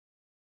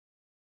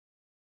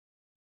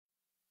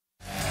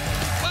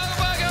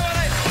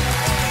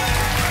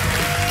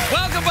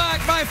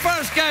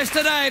guest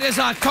tonight is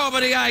a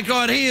comedy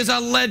icon. He is a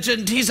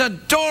legend. He's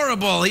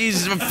adorable.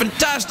 He's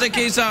fantastic.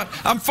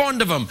 I'm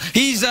fond of him.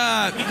 He's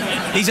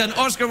an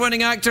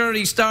Oscar-winning actor.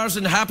 He stars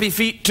in Happy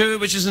Feet 2,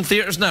 which is in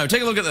theaters now.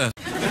 Take a look at this.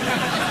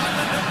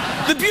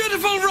 The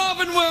beautiful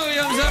Robin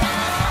Williams.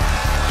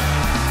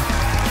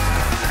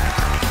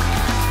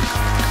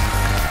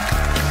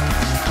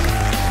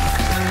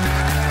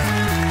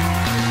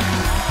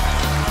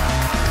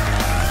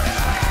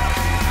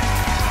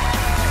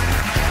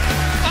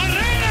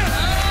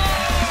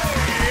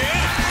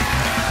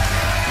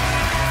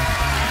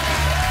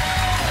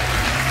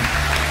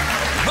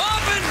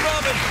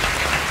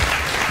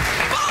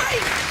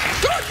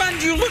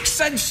 You look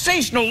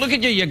sensational. Look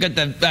at you. You got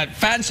that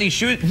fancy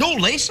shoes. No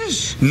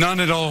laces? None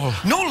at all.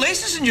 No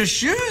laces in your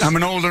shoes? I'm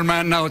an older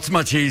man now. It's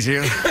much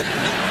easier.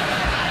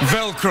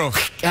 Velcro.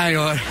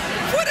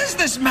 What is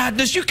this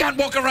madness? You can't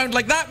walk around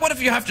like that. What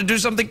if you have to do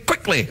something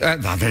quickly?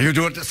 You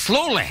do it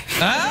slowly.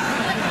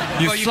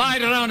 Huh? You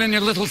slide around in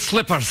your little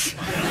slippers.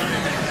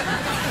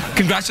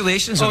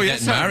 Congratulations on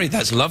getting married.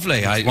 That's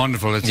lovely. It's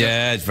wonderful. It's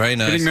very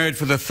nice. Getting married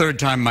for the third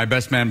time, my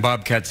best man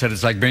Bobcat said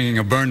it's like bringing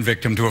a burn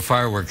victim to a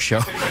fireworks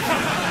show.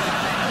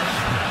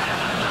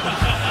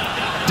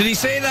 Did he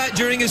say that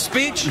during his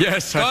speech?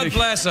 Yes. God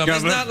bless him.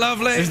 Isn't that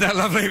lovely? Isn't that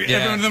lovely? Yeah.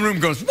 Everyone in the room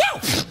goes, whoa!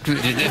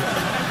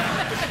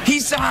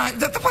 He's,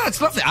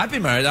 it's lovely. I've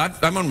been married.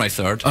 I'm on my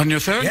third. On your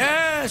third?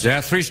 Yes.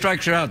 Yeah, 3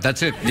 strikes, you're out.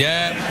 That's it.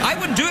 Yeah. I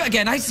wouldn't do it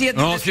again. I see it.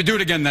 No, if you do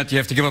it again, you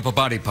have to give up a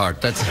body part.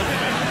 That's.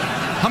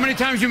 How many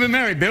times you been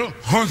married, Bill?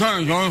 4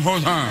 times. 4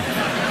 times.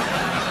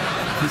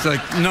 He's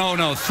like,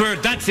 no,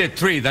 third, that's it,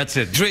 3, that's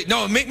it. 3,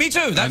 no, me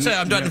too, that's it,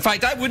 I'm done. In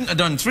fact, I wouldn't have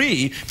done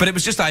 3, but it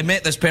was just I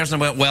met this person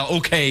and went, well,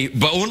 okay,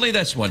 but only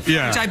this one.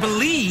 Yeah. Which I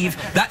believe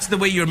that's the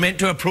way you're meant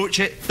to approach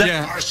it the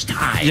first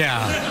time.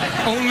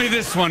 Yeah, only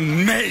this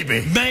one,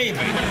 maybe. Maybe.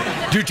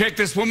 Do you take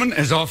this woman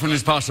as often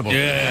as possible?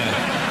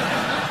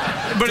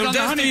 Yeah. But so on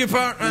the honey, your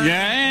partner.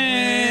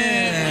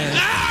 Yeah.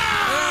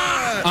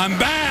 Ah! I'm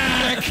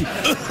back!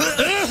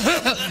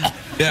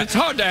 Yeah. It's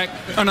hard to act,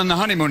 and on the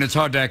honeymoon, it's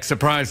hard to act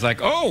surprised, like,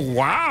 oh,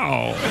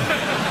 wow.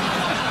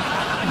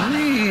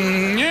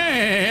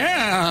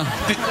 Yeah.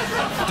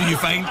 Do you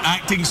find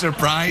acting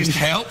surprised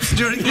helps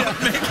during the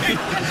making?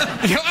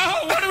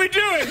 Oh, what are we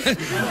doing? A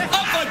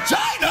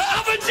vagina!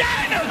 A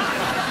vagina!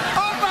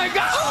 Oh, my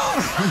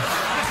God!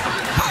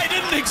 I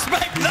didn't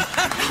expect that.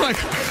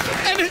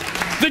 And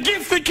the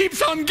gift that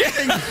keeps on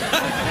giving.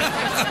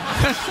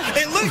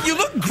 You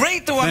look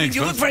great, though. I mean,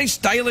 you look very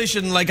stylish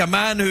and like a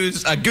man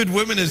who's a good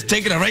woman has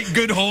taken a right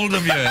good hold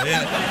of you.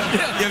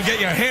 Yeah. You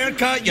get your hair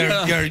cut,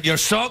 your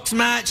socks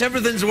match,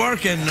 everything's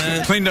working.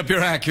 Cleaned up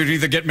your act. You'd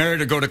either get married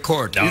or go to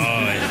court. Oh,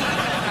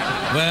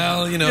 yeah.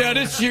 Well, you know.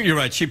 Yeah, you're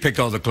right. She picked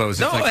all the clothes.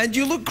 No, and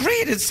you look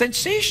great. It's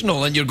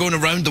sensational. And you're going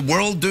around the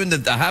world doing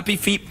the Happy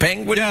Feet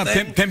penguin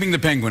thing. Pimping the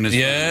penguin is.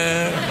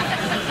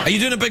 Yeah. Are you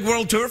doing a big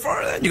world tour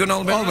for it? You going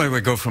all the way? All the way.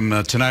 We go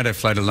from tonight. I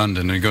fly to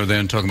London and we go there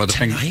and talk about the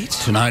penguin.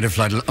 Tonight I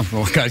fly to.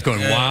 Oh, guy's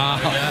going. Wow.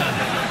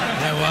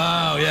 Yeah.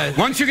 Wow. Yeah.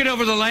 Once you get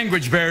over the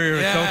language barrier,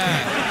 it's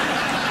okay.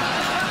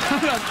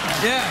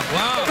 Yeah.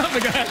 Wow. It's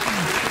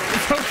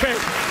okay.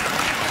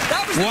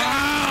 That was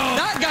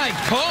that guy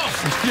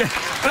coughed. Yeah.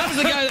 That was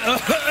the guy. Oh,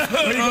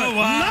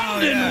 wow.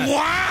 London. Yeah.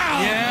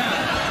 Wow.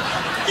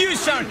 Yeah. You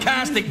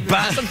sarcastic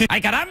bastard. Ay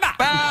caramba.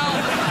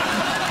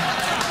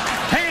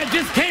 Hey, I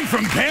just came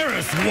from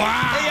Paris. Wow.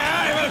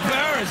 Yeah, I went to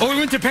Paris. Oh, we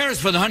went to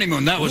Paris for the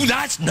honeymoon. That was. Ooh,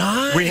 that's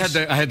nice.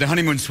 I had the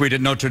honeymoon suite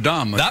at Notre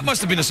Dame. That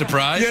must have been a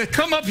surprise. Yeah,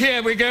 come up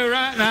here. We go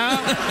right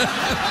now.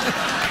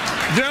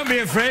 Don't be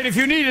afraid. If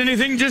you need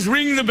anything, just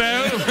ring the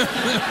bell.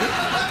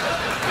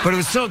 But it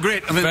was so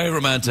great. I mean, very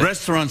romantic.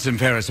 Restaurants in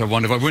Paris are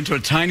wonderful. I went to a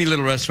tiny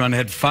little restaurant. It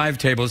had 5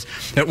 tables.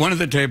 At one of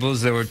the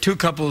tables, there were 2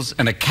 couples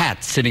and a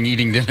cat sitting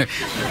eating dinner.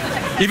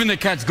 Even the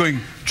cat's going,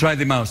 try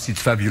the mouse.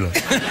 It's fabulous.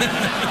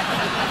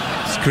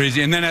 It's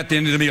crazy. And then at the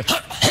end of the meal,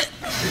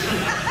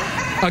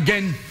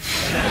 again.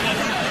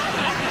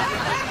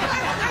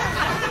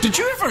 Did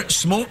you ever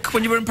smoke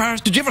when you were in Paris?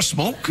 Did you ever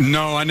smoke?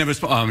 No, I never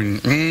smoked. I mean,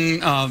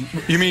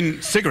 you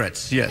mean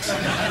cigarettes? Yes.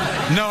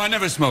 No, I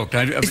never smoked.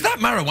 Is that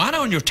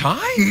marijuana on your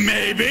tie?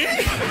 Maybe.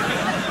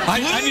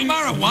 I mean,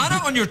 marijuana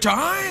on your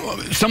tie?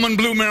 Someone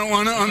blew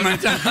marijuana on my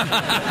tie.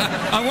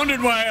 I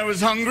wondered why I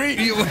was hungry.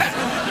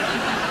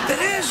 It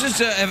is.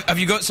 Have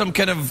you got some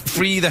kind of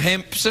Free the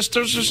Hemp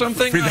Sisters or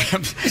something? Free the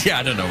Hemp? Yeah,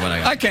 I don't know what I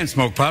got. I can't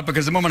smoke pot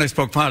because the moment I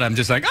smoke pot, I'm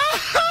just like,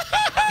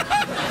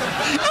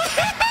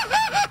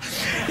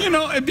 you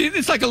know,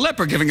 it's like a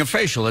leper giving a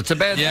facial. It's a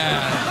bad.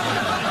 Yeah.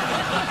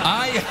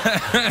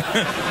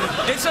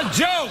 It's a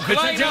joke.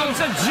 It's a joke. It's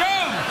a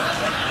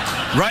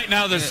joke. Right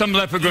now, there's some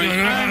leper going.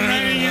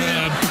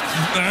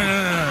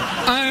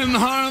 I'm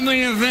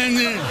horribly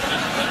offended.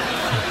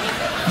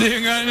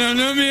 Dear God,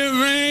 don't be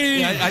afraid.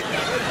 Yeah,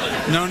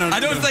 no. I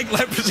don't think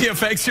leprosy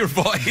affects your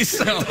voice.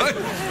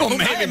 Oh,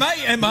 maybe.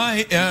 Am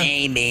I?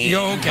 Maybe.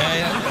 You're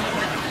okay.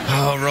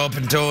 Oh,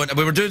 Robin, don't.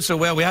 We were doing so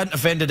well, we hadn't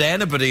offended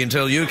anybody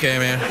until you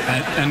came here.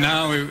 And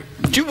now we...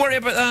 Do you worry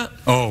about that?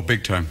 Oh,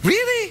 big time.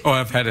 Really? Oh,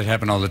 I've had it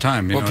happen all the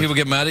time. Well, people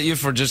get mad at you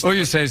for just... Oh,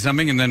 you say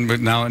something, and then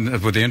now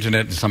with the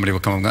internet, somebody will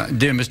come and go,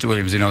 "Dear Mr.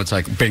 Williams," you know, it's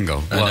like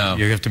bingo. I know.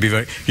 You have to be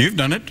very... You've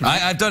done it.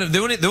 I've done it.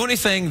 The only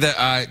thing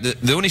that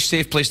the only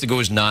safe place to go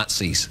is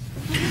Nazis.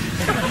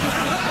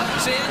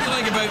 Say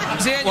anything about...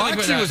 Well, I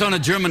actually was on a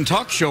German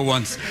talk show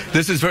once.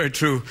 This is very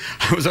true.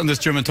 I was on this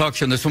German talk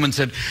show, and this woman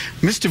said,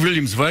 "Mr.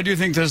 Williams, why do you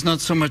think there's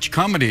not so much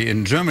comedy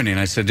in Germany?" And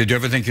I said, "Did you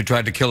ever think you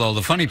tried to kill all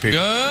the funny people?"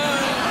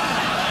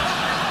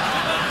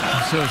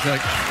 So it's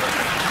like...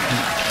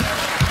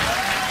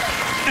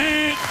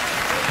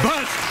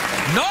 But...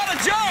 Not a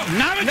joke!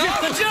 Not a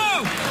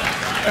joke!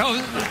 Oh,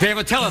 they have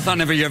a telethon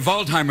every year,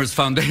 Waldheimer's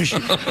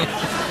Foundation.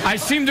 I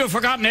seem to have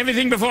forgotten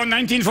everything before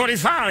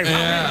 1945.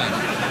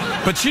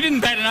 Yeah. But she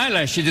didn't bat an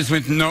eyelash. She just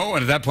went, "No,"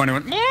 and at that point I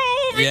went,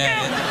 "Oh,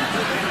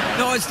 yeah.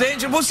 No, it's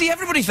dangerous. Well, see,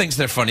 everybody thinks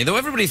they're funny, though.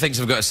 Everybody thinks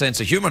they've got a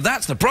sense of humour.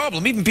 That's the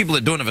problem. Even people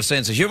that don't have a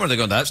sense of humour, they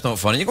go, "That's not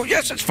funny." You go,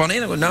 "Yes, it's funny."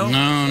 And they go, "No.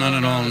 No, not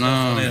at all,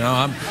 no. You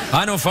know,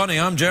 I know funny.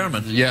 I'm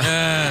German." Yeah.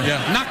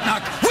 Yeah. Knock,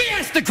 knock. We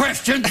asked the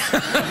question.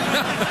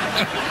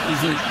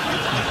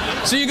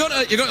 So you go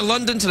to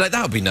London tonight.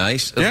 That would be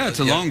nice. Yeah, it's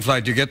a long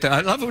flight. You get there.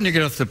 I love it when you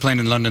get off the plane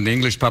in London. The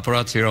English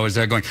paparazzi are always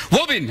there going,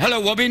 "Wobbin,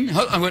 hello, Wobbin."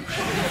 I went,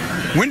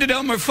 "When did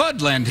Elmer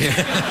Fudd land here?"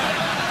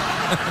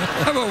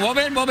 Hello,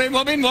 Wobbin, Wobbin,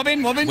 Wobbin,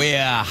 Wobbin, Wobbin.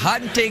 We're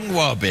hunting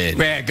Wobbin.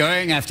 We're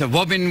going after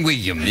Wobbin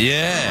Williams.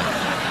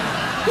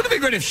 Yeah. Wouldn't it be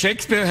great if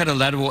Shakespeare had a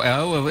lateral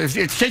L? If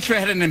Shakespeare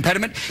had an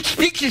impediment?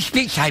 "Speak your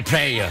speech, I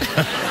pray you.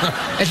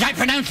 As I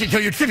pronounce it, so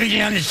you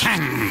typically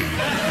understand."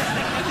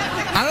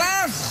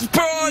 Alas,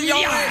 poor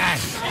young...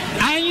 Yes!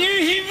 I knew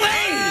he would!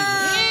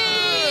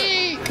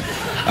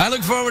 I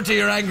look forward to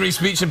your angry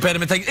speech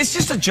impediment thing. It's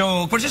just a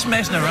joke. We're just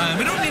messing around.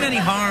 We don't mean any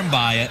harm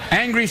by it.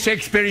 Angry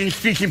Shakespearean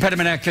speech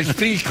impediment actors,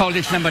 please call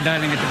this number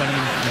dialing at the bottom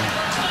of the screen.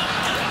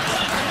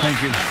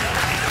 Thank you.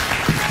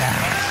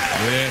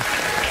 Yeah.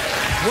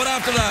 What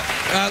after that?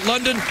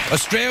 London,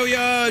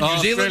 Australia, New Zealand?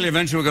 Australia,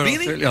 eventually we'll go to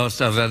Australia. Oh,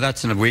 so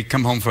that's in a week.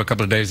 Come home for a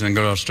couple of days and then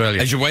go to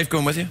Australia. Is your wife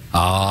going with you?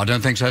 Oh, I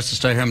don't think so. Has to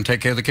stay home and take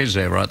care of the kids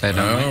there, right there,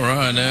 don't we? Oh,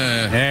 right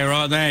there. Yeah,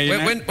 right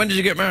there. When did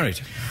you get married?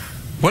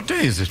 What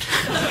day is it?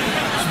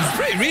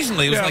 Pretty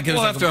recently. It was like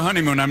after a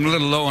honeymoon, I'm a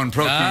little low on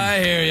protein. I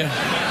hear you.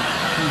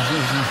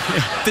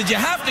 Did you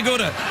have to go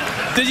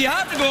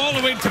all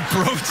the way to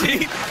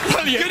protein?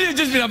 Well, you could have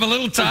just been, "I'm a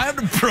little tired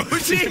of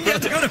protein." You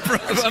had to go to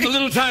protein. I'm a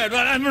little tired,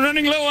 but I'm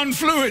running low on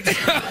fluid.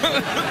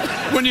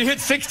 When you hit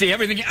 60,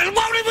 everything...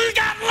 What have we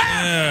got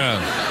left?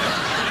 Yeah.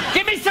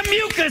 Give me some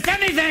mucus,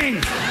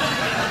 anything.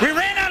 We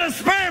ran out of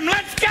sperm.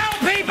 Let's go,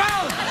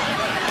 people.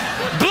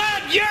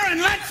 Blood,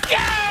 urine, let's go.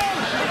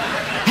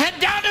 Head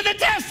down to the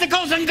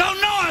testicles and go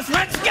north.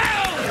 Let's go.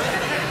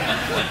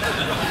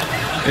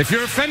 If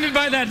you're offended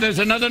by that, there's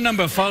another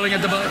number falling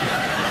at the bottom.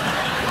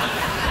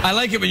 I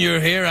like it when you're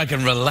here, I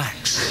can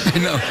relax. I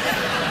know.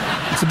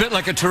 It's a bit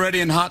like a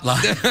Tourettean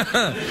hotline.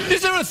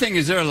 Is there a thing,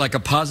 is there like a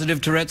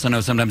positive Tourette's? I know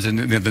sometimes in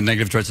the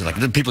negative Tourette's,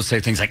 like people say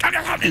things like...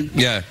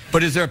 Yeah.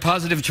 But is there a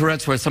positive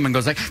Tourette's where someone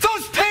goes like,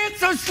 "Those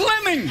pants are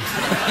slimming!"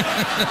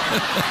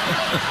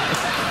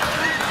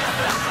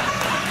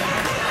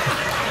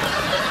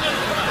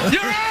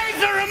 Your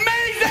eyes are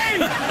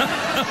amazing!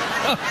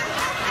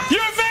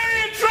 You're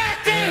very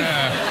attractive!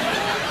 Yeah.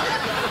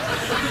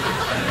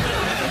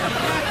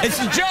 It's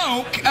a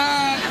joke.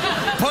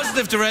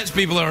 Positive Tourette's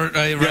people are...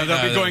 they'll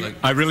be going,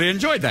 "I really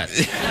enjoyed that."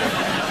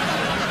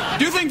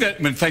 Do you think that,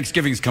 when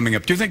Thanksgiving's coming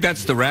up, do you think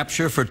that's the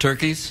rapture for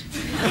turkeys?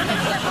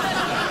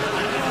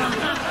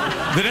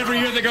 That every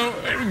year they go,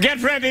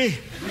 "Get ready.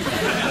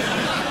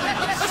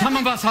 Some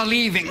of us are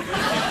leaving."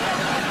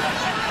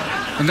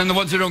 And then the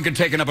ones who don't get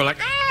taken up are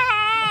like, "Ah!"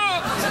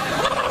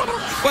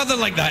 Well, they're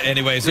like that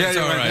anyway, so it's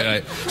all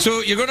right.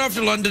 So you're going off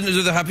to London to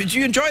do the happy... Did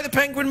you enjoy the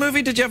Penguin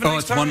movie? Did you have a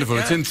nice time? Oh, it's wonderful.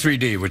 Yeah. It's in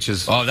 3D, which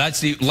is... Oh,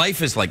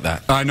 life is like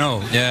that. I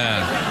know.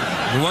 Yeah.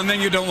 The one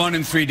thing you don't want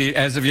in 3D,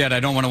 as of yet, I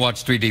don't want to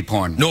watch 3D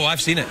porn. No, I've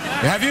seen it.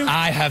 Have you?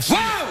 I have seen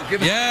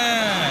it.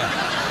 Yeah.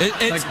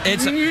 It's...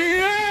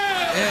 Yeah.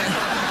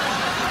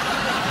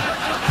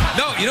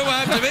 No, you know what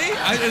happened to me?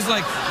 I was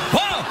like,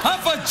 "Wow, a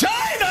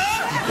vagina!"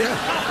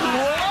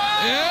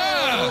 Yeah.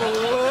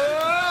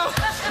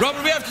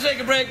 Robert, we have to take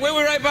a break. We'll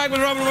be right back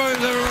with Robert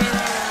Williams. Welcome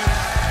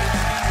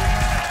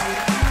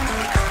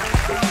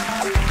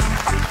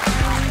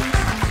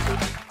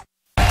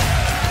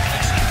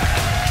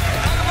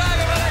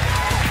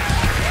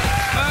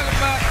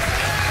back.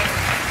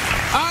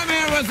 I'm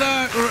here with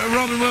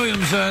Robin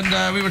Williams, and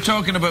we're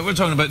talking about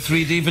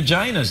 3D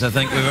vaginas. I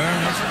think we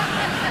were.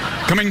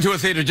 Coming to a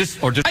theater, just...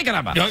 Yeah. Can you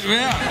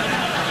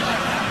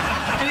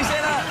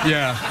say that?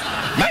 Yeah.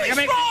 It's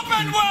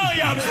Robin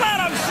Williams, let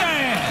him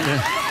say it!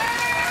 Yeah.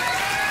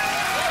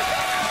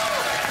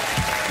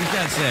 You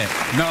can't say it.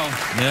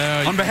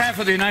 No. On behalf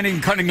of the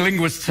Uniting Cunning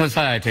Linguist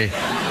Society.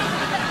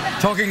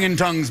 Talking in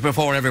tongues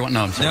before everyone...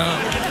 No, I'm sorry. No.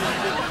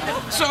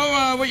 So,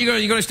 what you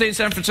going to stay in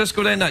San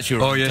Francisco then? That's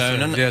your Oh, yes, town, sir.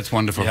 isn't it? Yeah, it's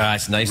wonderful. Yeah,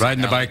 it's nice.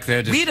 Riding the bike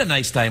there. We had a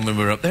nice time when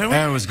we were up there.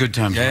 Yeah, it was a good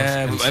time.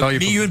 Yeah, for us.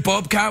 me, you and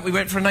Bobcat, we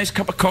went for a nice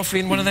cup of coffee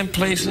in one of them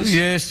places.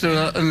 Yes,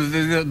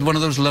 one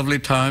of those lovely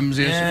times.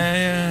 Yes.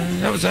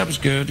 Yeah, that was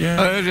good.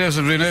 Yeah. Yes,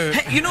 really.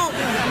 Hey, you know,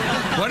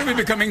 Why did we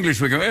become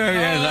English? We go. Oh,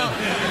 yes,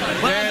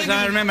 yes,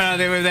 I remember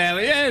they were there.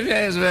 Yes,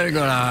 yes, very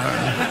good.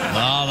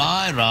 well,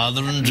 I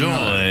rather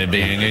enjoy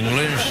being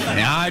English.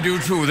 Yeah, I do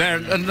too. There,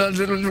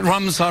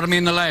 rum sodomy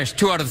in the lash.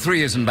 2 out of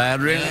 3 isn't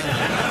bad, really.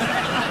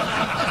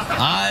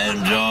 I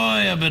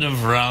enjoy a bit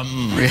of rum.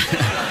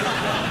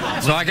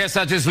 So I guess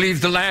that just leaves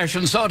the lash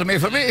and sodomy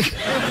for me.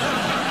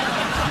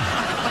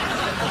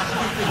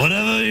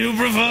 Whatever you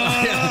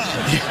prefer.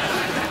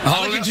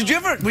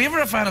 Were you ever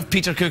a fan of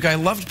Peter Cook? I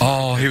loved Peter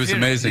Oh, he was Cook.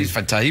 amazing. He's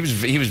fantastic.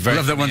 He was very... I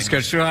love that one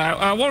sketch.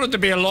 I wanted to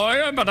be a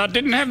lawyer, but I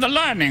didn't have the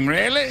lining,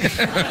 really.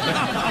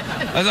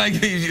 I like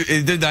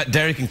he did that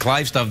Derek and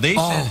Clive stuff. They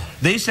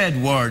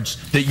said words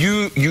that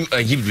he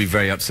would be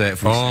very upset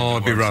if we said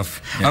it'd be words.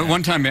 rough. Yeah.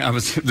 One time, I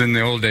was in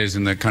the old days,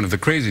 in the kind of the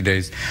crazy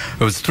days.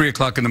 It was 3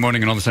 o'clock in the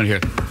morning, and all of a sudden here,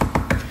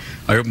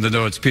 I opened the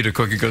door. It's Peter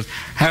Cook. He goes,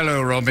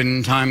 "Hello,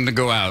 Robin. Time to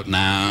go out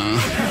now."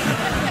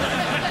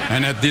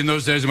 And in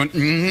those days, I went,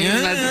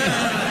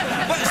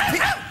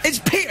 It's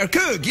Peter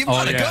Cook. You've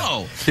got to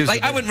go.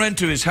 Like, I went round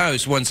to his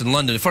house once in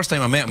London. The first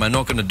time I met him, I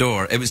knocked on the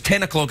door. It was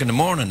 10 o'clock in the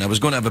morning. I was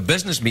going to have a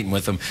business meeting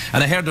with him.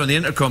 And I heard on the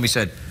intercom, he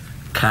said,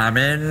 "Come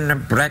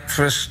in,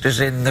 breakfast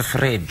is in the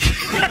fridge."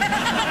 And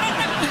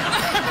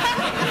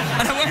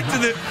I went to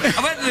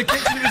the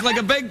kitchen. It was like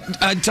a big,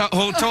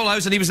 tall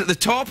house, and he was at the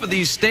top of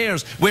these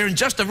stairs wearing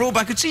just a robe.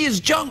 I could see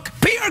his junk.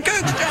 Peter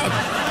Cook's junk.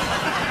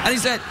 And he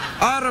said,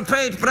 "I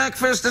repeat,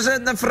 breakfast is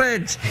in the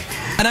fridge."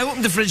 And I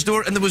opened the fridge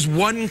door, and there was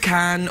 1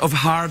 can of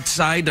hard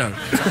cider.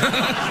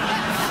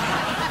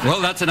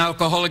 Well, that's an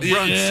alcoholic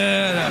brunch.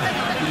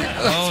 Yeah.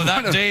 Oh,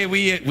 that day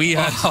we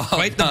had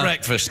quite the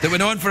breakfast. It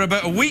went on for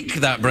about a week,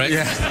 that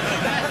breakfast.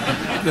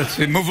 Yeah. That's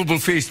the Immovable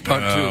Feast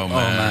Part 2. Oh,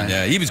 man.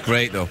 Yeah, he was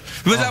great, though.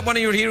 Was that one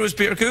of your heroes,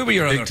 Peter Cook, or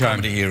your other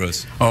comedy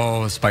heroes?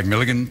 Oh, Spike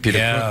Milligan, Peter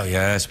Cook.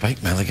 Yeah,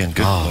 Spike Milligan.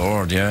 Good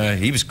Lord, yeah.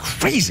 He was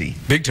crazy.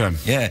 Big time.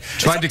 Yeah.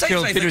 Tried to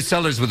kill Peter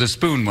Sellers with a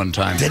spoon one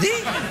time. Did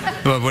he?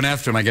 But went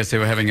after him. I guess they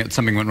were having it.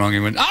 Something went wrong. He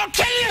went, "I'll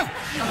kill you!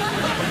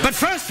 But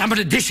first, I'm going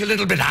to dish a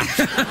little bit out."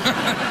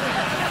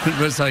 It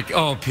was like,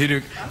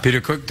 Peter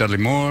Cook, Dudley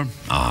Moore,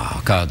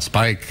 God,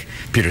 Spike,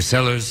 Peter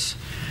Sellers.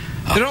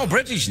 They're all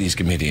British, these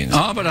comedians.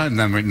 Oh, but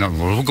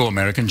we'll go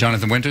American.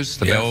 Jonathan Winters,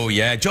 the best. Oh,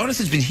 yeah.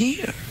 Jonathan's been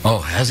here. Oh,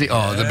 has he?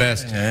 Oh, the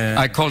best. Yeah.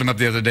 I called him up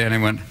the other day and I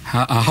went,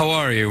 "How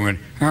are you?" He went,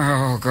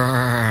 "Oh,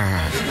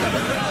 God."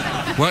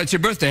 "Well, it's your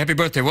birthday. Happy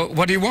birthday.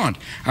 What do you want?"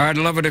 "I'd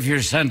love it if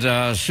you sent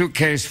a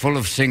suitcase full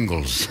of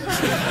singles."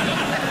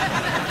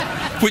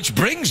 Which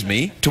brings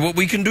me to what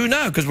we can do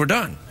now, because we're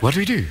done. What do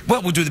we do?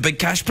 Well, we'll do the big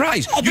cash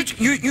prize. Oh,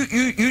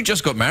 you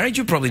just got married.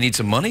 You probably need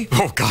some money.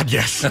 Oh, God,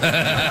 yes. Well,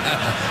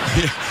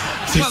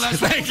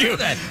 that's what Thank you.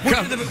 Then.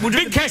 We'll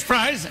do the cash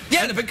prize.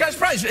 Yeah, the big cash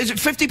prize. Is it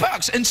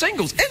 $50 in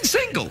singles? In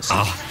singles.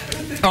 Oh,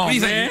 what do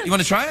you think? You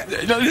want to try it?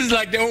 No, this is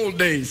like the old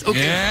days.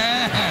 Okay.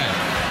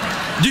 Yeah.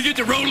 Do you get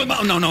to roll them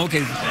out? No,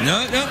 okay.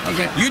 No.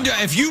 Okay.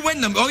 If you win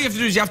them, all you have to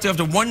do is you have to have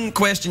the one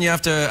question you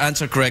have to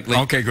answer correctly.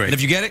 Okay, great. And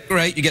if you get it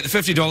right, you get the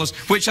 $50,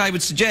 which I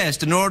would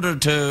suggest, in order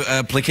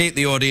to placate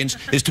the audience,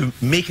 is to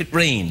make it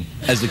rain,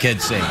 as the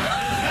kids say. Make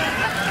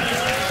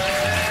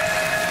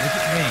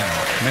it rain.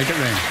 Make it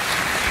rain.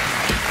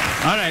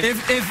 All right.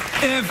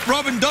 If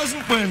Robin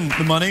doesn't win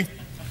the money,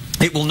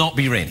 it will not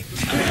be raining.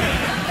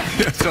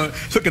 So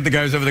look at the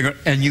guys over there going,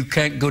 "And you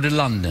can't go to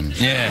London."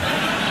 Yeah.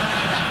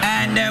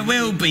 And there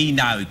will be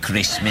no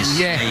Christmas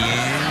for you.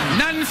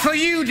 None for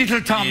you,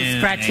 little Tom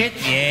Scratchit.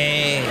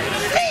 Yeah.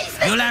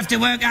 You'll have to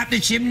work up the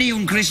chimney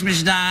on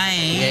Christmas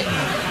Day.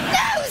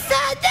 No,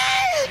 sir,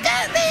 no!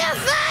 Don't be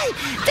afraid!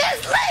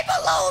 There's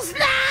labels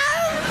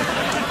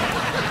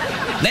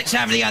now! Let's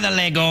have the other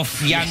leg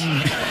off,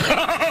 young...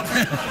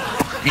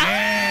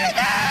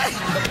 Yeah.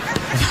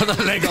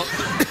 The leg up.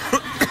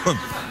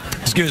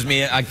 Excuse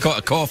me, I caught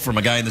a cough from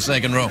a guy in the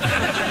second row.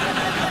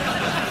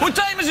 What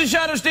time is it,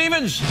 Shadow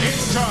Stevens?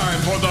 It's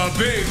time for the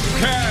big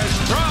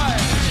cash prize.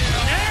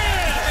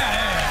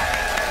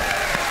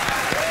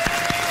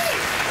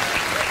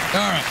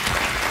 All right.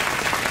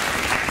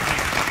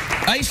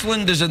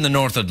 Iceland is in the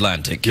North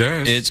Atlantic.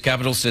 Yes. Its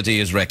capital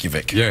city is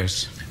Reykjavik.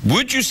 Yes.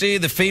 Would you say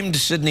the famed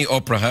Sydney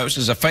Opera House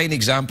is a fine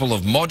example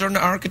of modern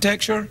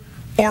architecture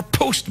or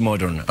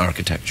postmodern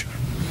architecture?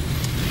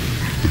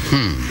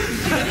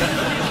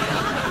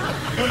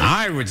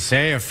 I would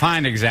say a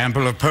fine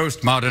example of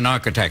postmodern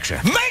architecture.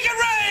 Make it rain!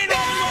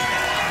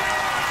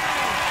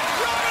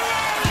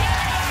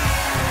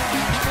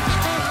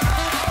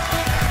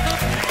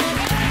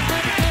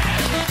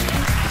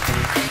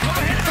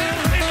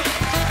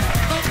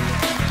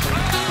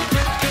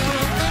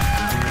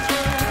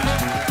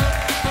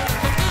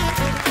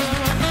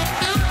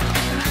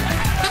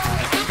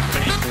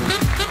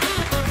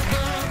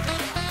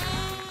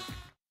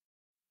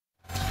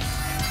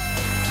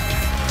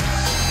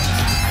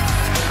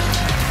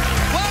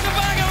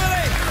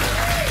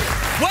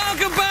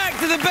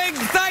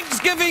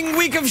 long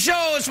week of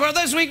shows where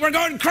this week we're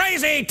going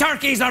crazy.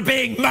 Turkeys are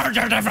being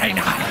murdered every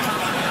night.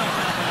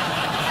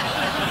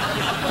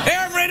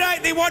 Every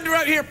night they wander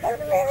out here.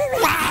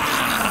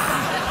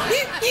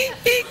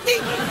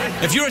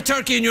 If you're a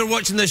turkey and you're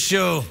watching this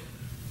show,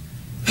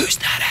 who's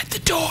that at the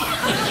door?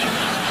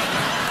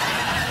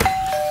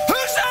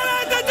 Who's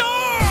that at the door?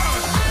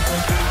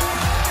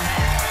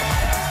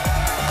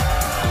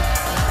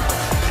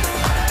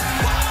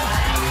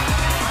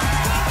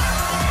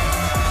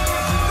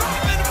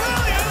 Robin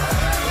Williams!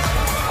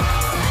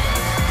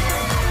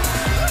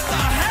 What the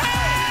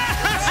hell?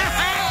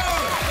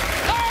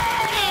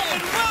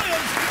 Robin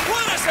Williams!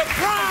 What a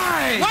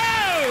surprise!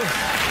 Wow!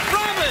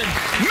 Robin!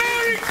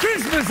 Merry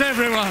Christmas,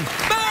 everyone!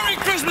 Merry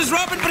Christmas,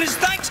 Robin, but it's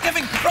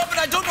Thanksgiving. Robin,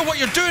 I don't know what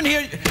you're doing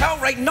here. All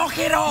right, knock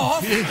it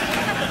off.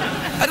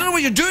 I don't know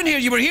what you're doing here.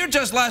 You were here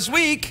just last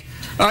week.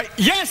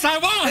 Yes, I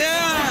was!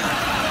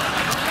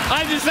 Yeah.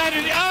 I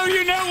decided, oh,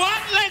 you know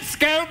what? Let's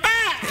go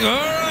back! All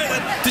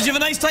right. Did you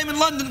have a nice time in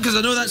London? Because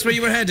I know that's where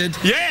you were headed.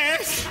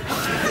 Yes!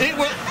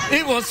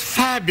 It was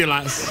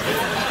fabulous.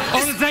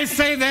 What did they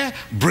say there?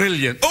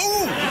 Brilliant.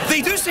 Oh,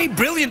 they do say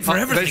brilliant for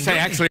everything. They say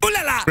actually Ooh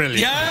la la.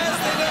 brilliant. Yes,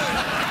 they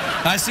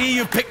do. I see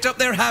you picked up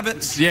their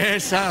habits.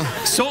 Yes,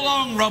 So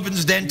long,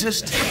 Robin's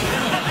dentist.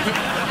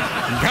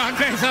 God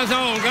bless us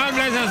all. God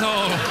bless us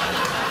all.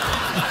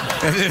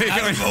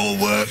 That all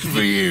work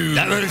for you.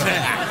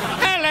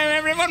 Hello,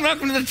 everyone.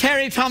 Welcome to the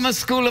Terry Thomas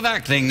School of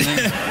Acting.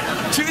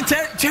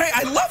 Terry,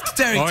 I loved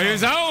Terry. Oh,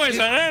 he's always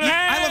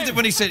I loved it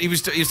when he said, you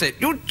said,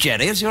 "You're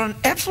Jerry, you're an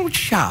absolute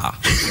char."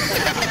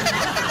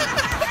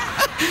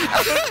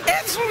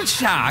 Absolute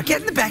char.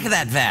 Get in the back of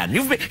that van.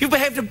 You've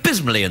behaved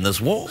abysmally in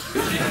this war.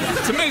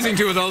 It's amazing,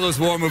 too, with all those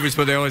war movies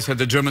where they always had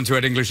the Germans who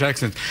had English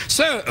accents.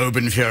 So,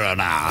 Obenführer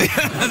now.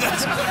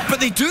 But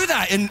they do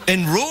that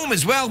in Rome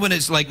as well, when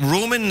it's like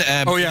Roman...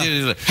 oh,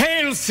 yeah.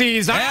 Hail,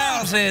 Caesar!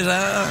 Hail,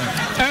 Caesar!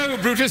 Oh,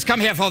 Brutus, come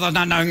here for the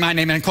not knowing my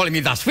name and calling me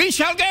thus. We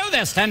shall go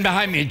there. Stand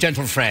behind me,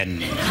 gentle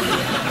friend.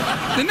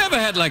 They never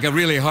had, like, a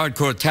really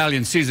hardcore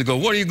Italian Caesar go,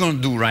 what are you going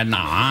to do right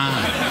now, huh?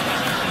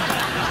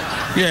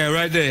 Yeah,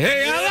 right there.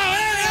 Hey, hello!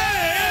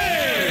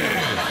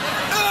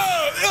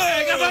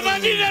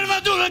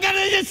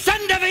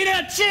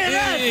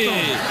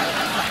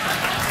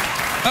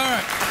 All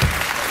right.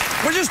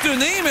 We're just doing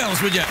the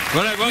emails, would you?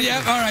 Well,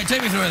 yeah, all right,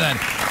 take me through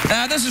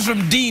that. This is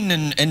from Dean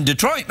in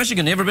Detroit,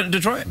 Michigan. You ever been to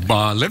Detroit?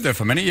 I lived there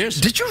for many years.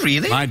 Did you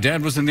really? My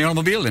dad was in the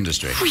automobile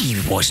industry. He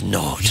was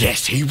not.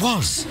 Yes, he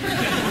was.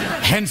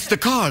 Hence the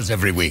cars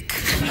every week.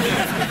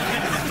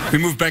 We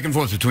moved back and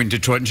forth between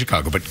Detroit and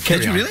Chicago, but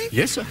Did you really?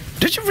 Yes, sir.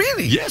 Did you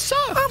really? Yes, sir.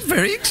 I'm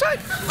very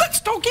excited. Let's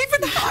talk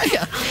even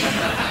higher,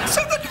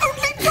 so that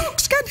only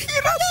dogs can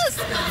hear us.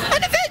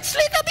 And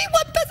eventually there'll be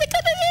one person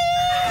coming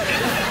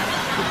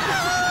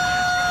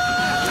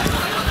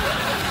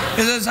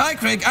He says, hi,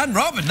 Craig and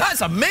Robin.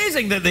 That's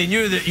amazing that they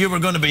knew that you were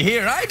going to be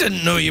here. I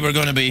didn't know you were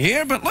going to be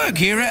here, but look,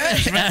 here it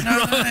is. Craig and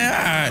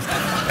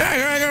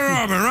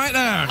Robin, right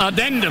there.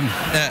 Addendum.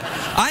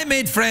 I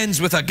made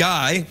friends with a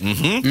guy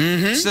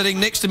sitting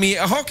next to me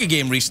at a hockey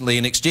game recently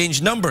and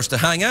exchanged numbers to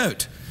hang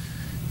out.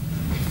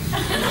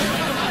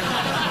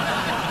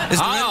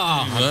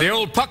 The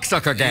old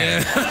pucksucker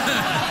gang.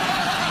 Yeah.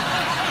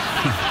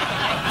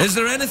 Is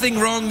there anything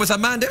wrong with a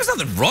man? There's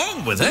nothing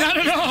wrong with it. Not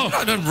at all.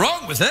 Nothing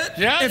wrong with it.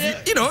 Yeah.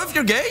 If you know, if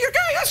you're gay, you're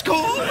gay. That's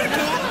cool.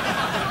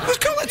 That's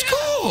cool. That's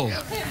cool.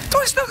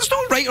 There's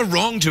no right or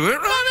wrong to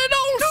it. Right?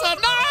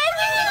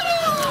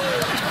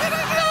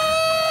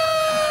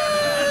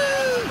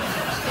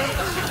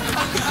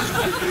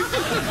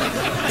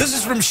 This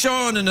is from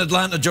Sean in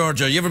Atlanta,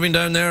 Georgia. You ever been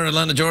down there,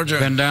 Atlanta, Georgia?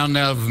 Been down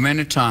there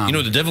many times. You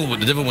know, the devil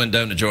went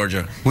down to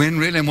Georgia. When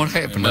really? And what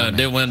happened? The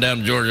devil went down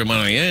to Georgia.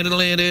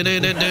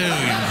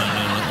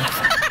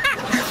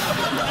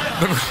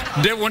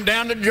 Devil went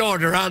down to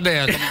Georgia right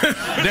there.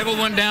 Devil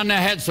went down there,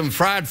 had some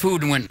fried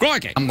food, and went,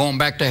 crikey, I'm going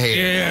back to hell.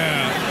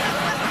 Yeah.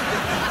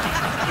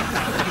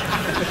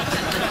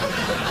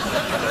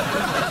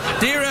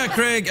 Dear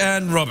Craig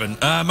and Robin,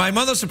 my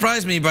mother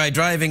surprised me by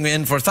driving me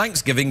in for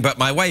Thanksgiving, but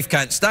my wife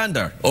can't stand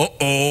her.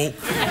 Uh-oh.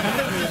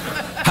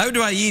 How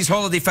do I ease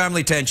holiday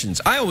family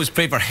tensions? I always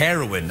pray for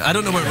heroin. I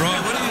don't know what's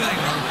wrong. What do you think?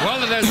 Well,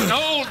 there's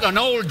an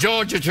old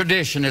Georgia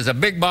tradition. There's a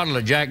big bottle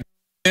of Jack.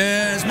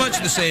 Yeah, it's much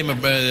the same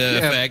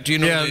effect, you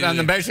know. Yeah, and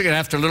then basically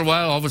after a little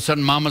while, all of a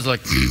sudden, Mama's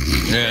like,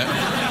 yeah.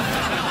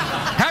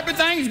 Happy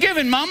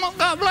Thanksgiving, Mama.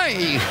 God bless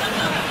you.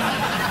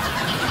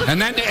 And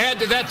then they add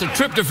to that the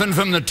tryptophan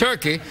from the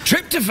turkey.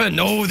 Tryptophan?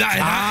 Oh,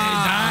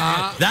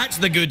 that's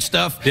the good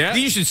stuff. Yeah.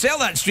 You should sell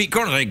that street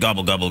corner. Like,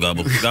 gobble, gobble,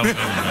 gobble, gobble,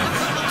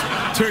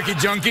 Turkey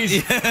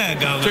junkies. Yeah,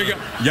 gobble. Turkey.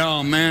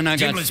 Yo, man, I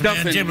got Giblets,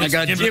 stuff man, in. I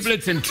got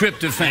giblets and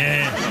tryptophan.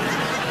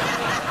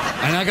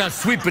 Yeah. And I got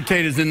sweet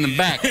potatoes in the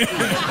back.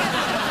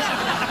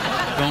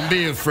 Don't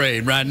be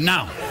afraid right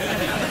now.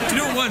 You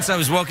know, once I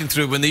was walking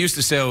through when they used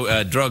to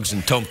sell drugs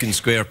in Tompkins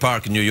Square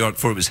Park in New York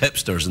before it was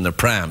hipsters and their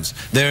prams.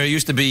 There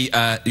used to be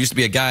a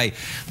guy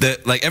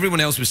that, like,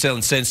 everyone else was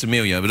selling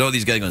Sensimilia, but all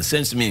these guys going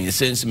Sensimilia,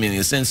 Sensimilia,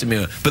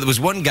 Sensimilia. But there was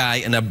one guy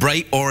in a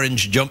bright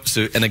orange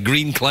jumpsuit and a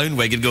green clown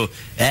wig and go,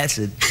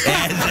 acid,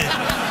 acid.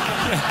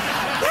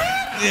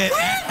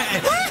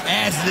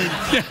 Acid.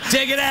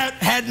 Check it out.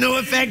 Had no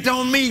effect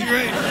on me.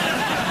 Right?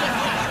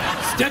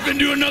 Step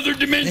into another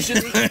dimension.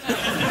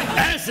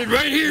 Acid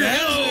right here.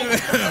 Hello.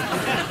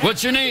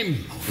 What's your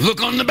name?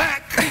 Look on the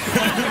back.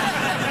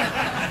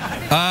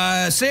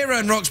 Sarah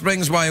in Rock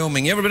Springs,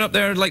 Wyoming. You ever been up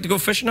there? Like to go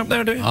fishing up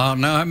there, do you? Oh,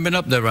 no, I haven't been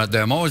up there right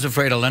there. I'm always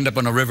afraid I'll end up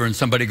on a river and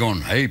somebody going,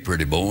 hey,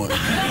 pretty boy.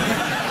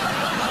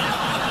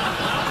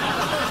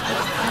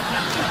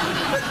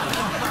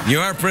 You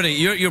are pretty.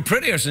 You're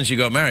prettier since you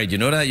got married. You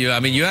know that. I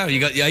mean, you have.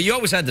 You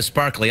always had the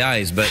sparkly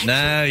eyes, but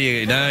now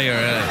you're.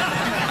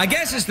 I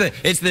guess it's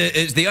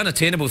the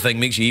unattainable thing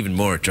makes you even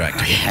more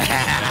attractive.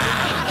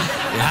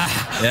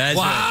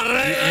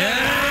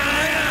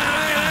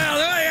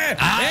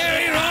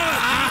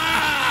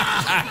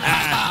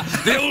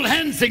 The old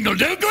hand signal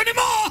don't go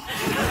anymore.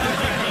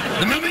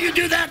 The moment you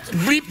do that,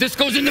 bleep, this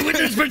goes into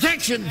witness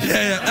protection.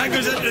 Yeah, that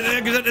goes into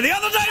the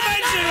other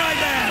dimension right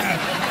there.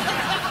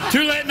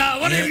 Too late now.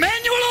 What is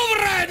manual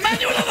override?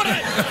 Manual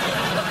override.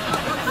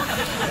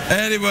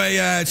 Anyway,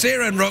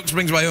 Sarah in Rock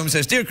Springs, Wyoming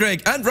says, Dear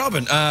Craig and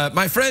Robin,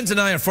 my friends and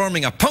I are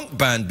forming a punk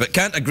band but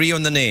can't agree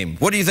on the name.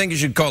 What do you think you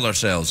should call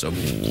ourselves?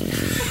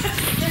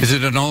 Is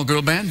it an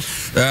all-girl band?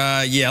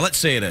 Yeah, let's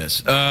say it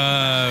is.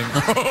 Yeah,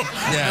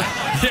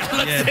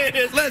 let's say it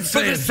is. Let's for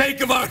say the it.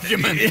 sake of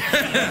argument. Well,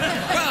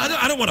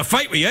 I don't want to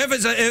fight with you. If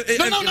it's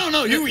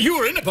No. You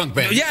were in a punk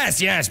band.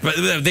 Yes, but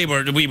there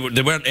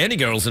weren't any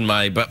girls in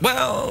my. But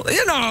well,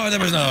 you know, there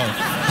was no.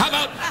 How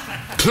about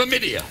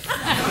chlamydia?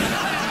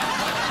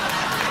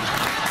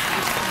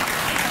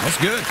 That's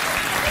good.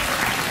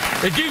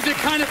 It gives you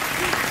kind of.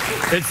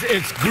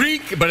 It's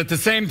Greek, but at the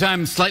same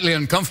time slightly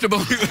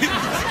uncomfortable.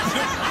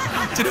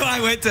 Do you know, I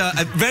went to,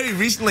 very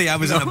recently I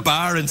was in a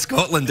bar in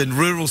Scotland, in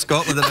rural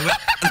Scotland, and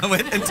I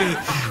went into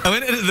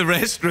the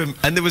restroom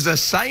and there was a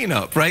sign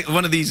up, right?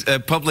 One of these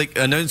public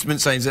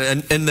announcement signs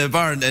in the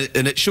bar, and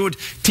it showed,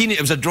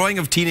 it was a drawing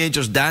of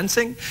teenagers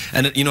dancing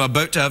and,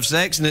 about to have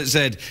sex, and it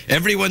said,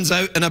 everyone's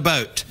out and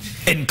about,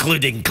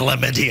 including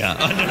chlamydia.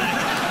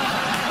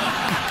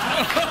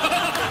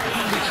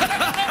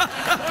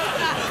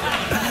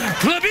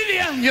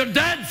 Chlamydia, your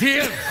dad's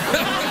here.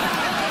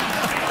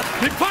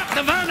 He parked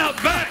the van out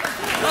back.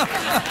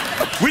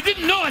 We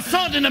didn't know. I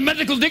saw it in a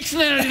medical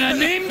dictionary and I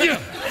named you.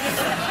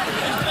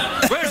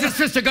 Where's your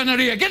sister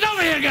gonorrhea? Get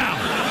over here, gal.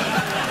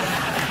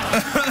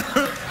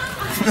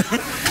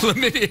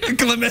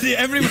 Chlamydia,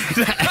 everyone.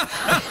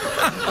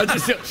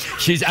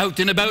 She's out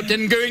and about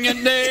and going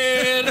in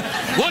there.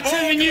 What's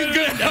in the new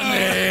good down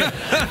there?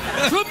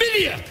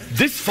 Chlamydia,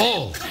 this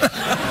fall.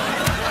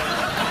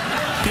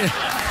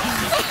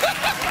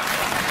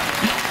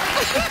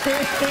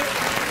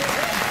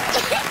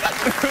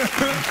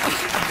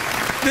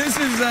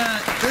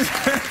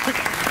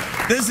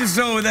 This is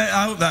so that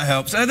I hope that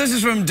helps. This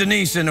is from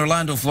Denise in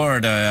Orlando,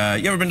 Florida.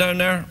 You ever been down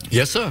there?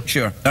 Yes, sir.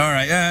 Sure. All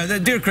right.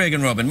 Dear Craig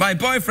and Robin, my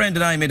boyfriend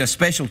and I made a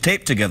special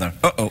tape together.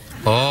 Oh.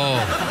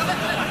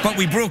 But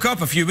we broke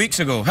up a few weeks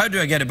ago. How do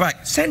I get it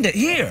back? Send it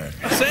here.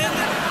 Send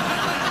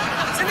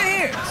it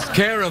here.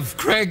 Care of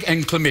Craig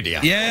and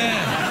chlamydia. Yeah.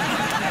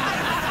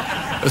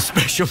 A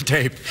special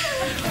tape.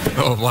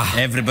 Oh, wow.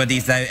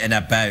 Everybody's out and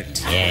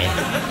about.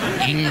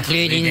 Yeah.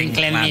 Including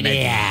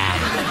chlamydia.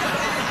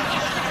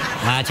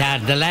 Watch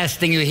out. The last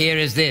thing you hear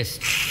is this.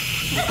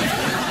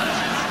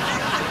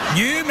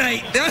 You,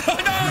 mate. No.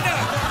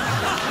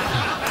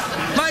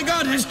 My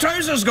God, his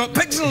trousers got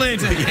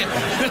pixelated.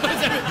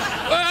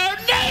 Oh,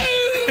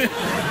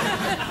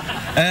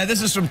 no!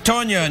 This is from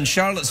Tonya in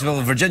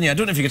Charlottesville, Virginia. I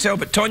don't know if you can tell,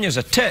 but Tonya's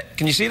a tit.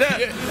 Can you see that?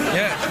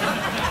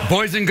 Yeah.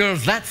 Boys and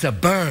girls, that's a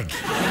bird.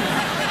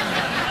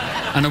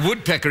 And a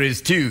woodpecker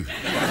is too.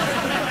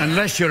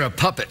 Unless you're a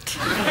puppet.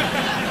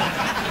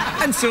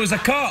 And so is a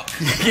cock.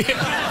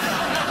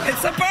 Yeah.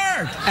 It's a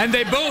bird. And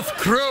they both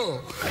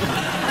crow.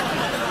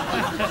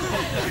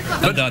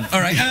 I'm done.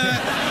 All right.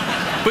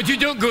 But you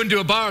don't go into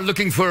a bar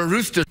looking for a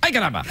rooster. I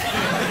can have a.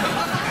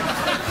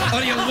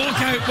 Or you'll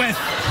walk out with.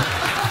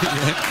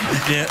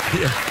 Yeah.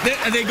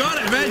 They got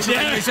it eventually.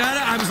 Yeah. They said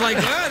it. I was like,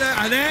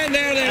 and then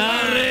there they were.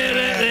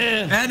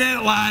 And then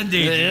it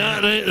landed.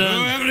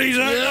 Everybody's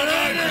out.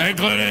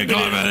 Including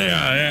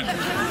chlamydia.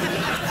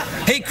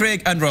 Hey,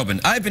 Craig and Robin,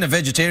 I've been a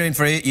vegetarian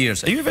for 8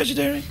 years. Are you a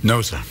vegetarian?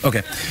 No, sir.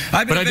 Okay.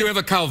 But I do have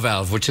a cow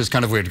valve, which is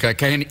kind of weird. I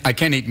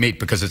can't eat meat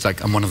because it's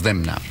like I'm one of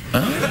them now.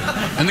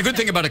 Oh. And the good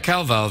thing about a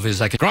cow valve is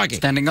I can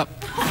standing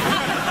up.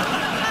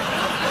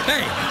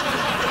 Hey,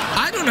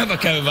 I don't have a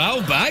cow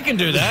valve, but I can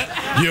do that.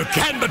 You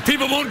can, but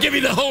people won't give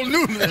you the whole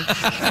noon.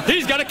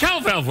 He's got a cow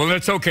valve. Well,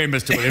 that's okay,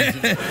 Mr. Williams.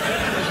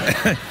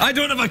 I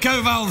don't have a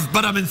cow valve,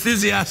 but I'm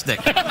enthusiastic.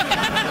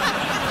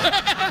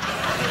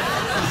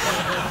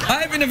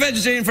 I've been a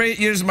vegetarian for 8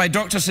 years, and my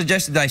doctor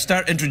suggested I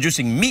start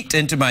introducing meat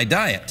into my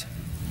diet.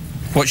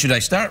 What should I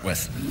start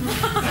with?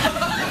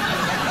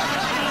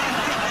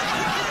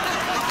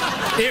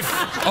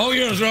 All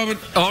yours, Robin.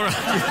 All right.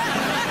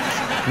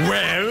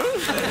 Well,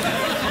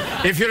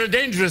 if you're a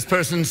dangerous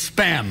person,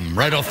 spam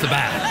right off the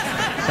bat.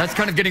 That's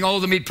kind of getting all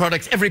the meat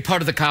products, every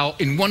part of the cow,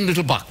 in one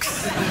little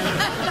box.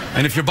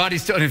 And if your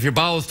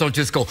bowels don't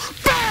just go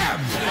BAM!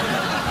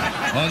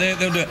 Oh,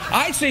 they'll do it.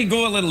 I'd say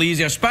go a little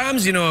easier.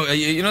 Spams, you know,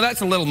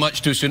 that's a little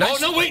much too soon. Oh,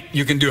 no, wait.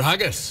 You can do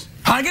haggis.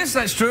 Haggis,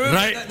 that's true.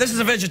 Right. This is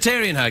a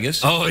vegetarian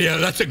haggis. Oh, yeah,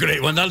 that's a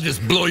great one. That'll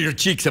just blow your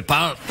cheeks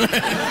apart.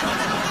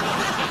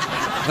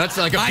 That's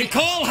like I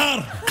call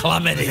her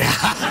Chlamydia.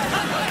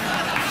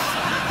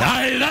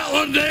 Aye, that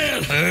one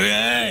there.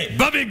 Hey.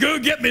 Bobby, go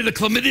get me the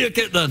chlamydia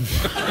kit then.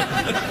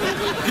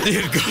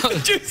 Dear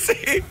God. Did you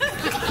see?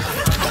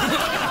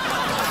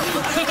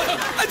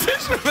 I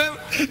just remember.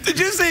 Did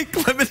you say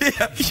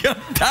chlamydia? Your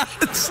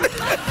dad's.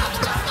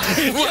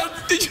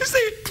 What? Did you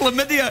say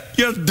chlamydia?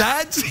 Your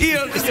dad's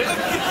here.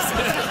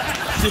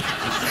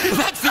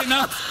 That's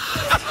enough.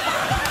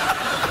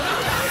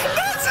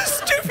 That's the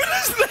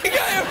stupidest thing I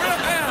ever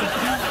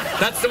heard.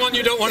 That's the one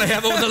you don't want to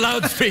have over the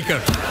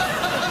loudspeaker.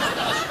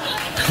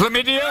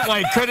 Chlamydia?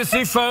 Why,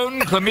 courtesy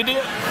phone?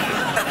 Chlamydia?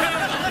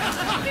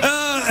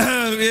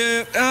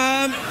 Yeah.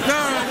 All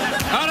right.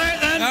 All right,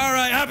 then. All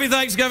right. Happy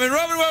Thanksgiving.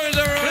 Robin Williams,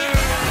 everyone.